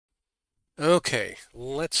Okay,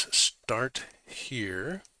 let's start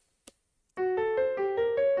here.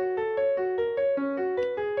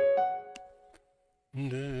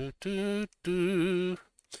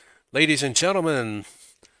 Ladies and gentlemen,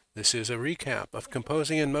 this is a recap of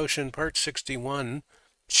Composing in Motion Part 61,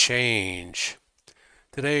 Change.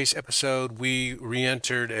 Today's episode, we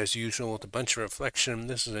re-entered as usual with a bunch of reflection.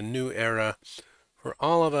 This is a new era for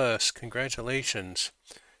all of us. Congratulations.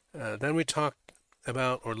 Then we talked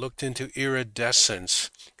about or looked into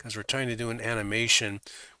iridescence because we're trying to do an animation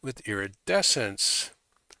with iridescence.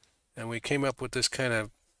 And we came up with this kind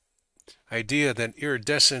of idea that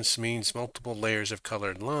iridescence means multiple layers of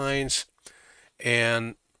colored lines.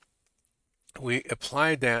 And we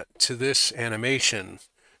applied that to this animation.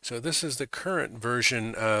 So this is the current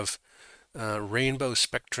version of rainbow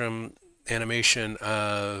spectrum animation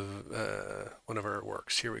of one of our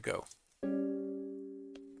works. Here we go.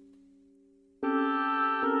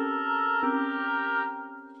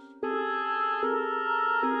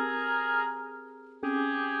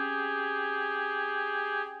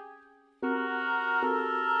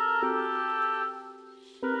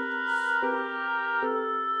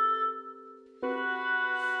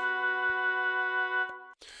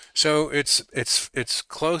 So it's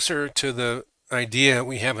closer to the idea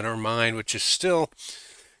we have in our mind, which is still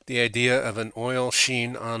the idea of an oil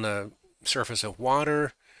sheen on a surface of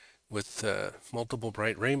water with multiple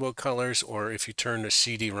bright rainbow colors, or if you turn the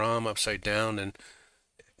CD-ROM upside down and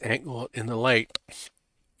angle it in the light,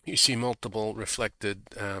 you see multiple reflected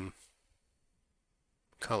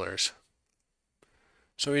colors.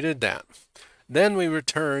 So we did that. Then we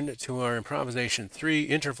returned to our improvisation 3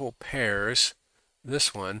 interval pairs,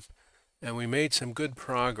 this one, and we made some good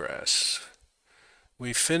progress.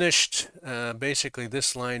 We finished basically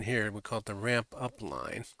this line here. We call it the ramp up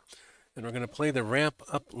line. And we're going to play the ramp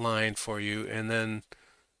up line for you and then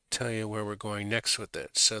tell you where we're going next with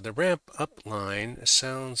it. So the ramp up line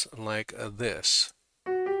sounds like this.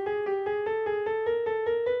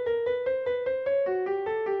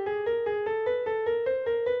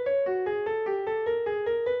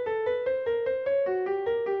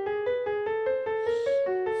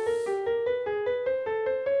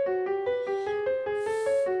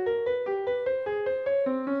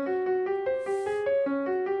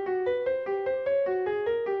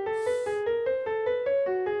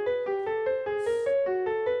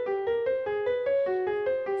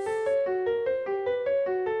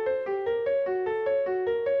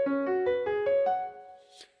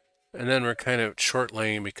 And then we're kind of short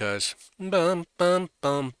laying because bum bum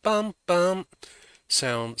bum bum bum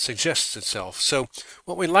sound suggests itself. So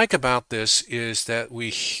what we like about this is that we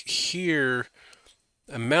hear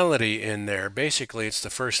a melody in there. Basically, it's the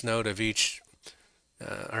first note of each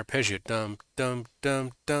arpeggio. Dum dum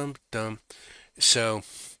dum dum dum. So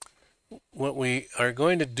what we are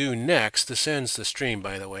going to do next, this ends the stream,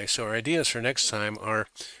 by the way. So our ideas for next time are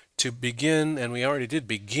to begin, and we already did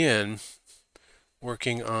begin,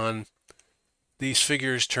 working on these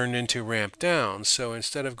figures turned into ramp down. So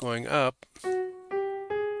instead of going up,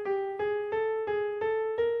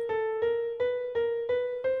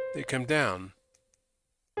 they come down.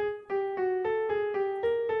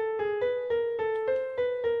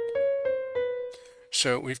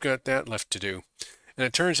 So we've got that left to do. And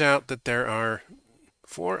it turns out that there are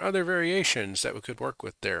 4 other variations that we could work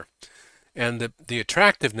with there. And the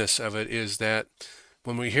attractiveness of it is that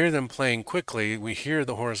when we hear them playing quickly, we hear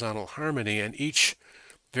the horizontal harmony, and each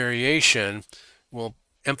variation will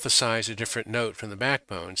emphasize a different note from the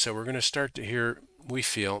backbone. So we're going to start to hear, we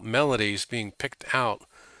feel, melodies being picked out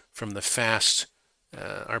from the fast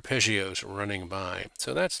arpeggios running by.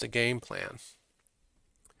 So that's the game plan.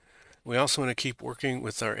 We also want to keep working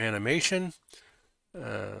with our animation.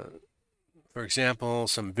 For example,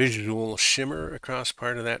 some visual shimmer across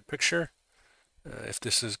part of that picture. If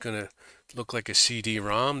this is going to look like a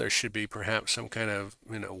CD-ROM, there should be perhaps some kind of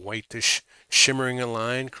whitish shimmering a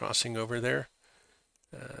line crossing over there.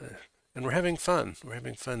 And we're having fun. We're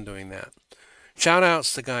having fun doing that. Shout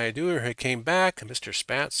outs to Guy Dewar who came back. Mr.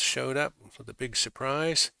 Spatz showed up with a big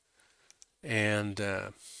surprise. And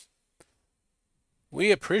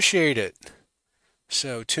we appreciate it.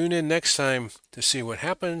 So tune in next time to see what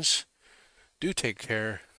happens. Do take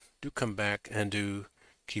care. Do come back and do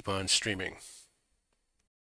keep on streaming.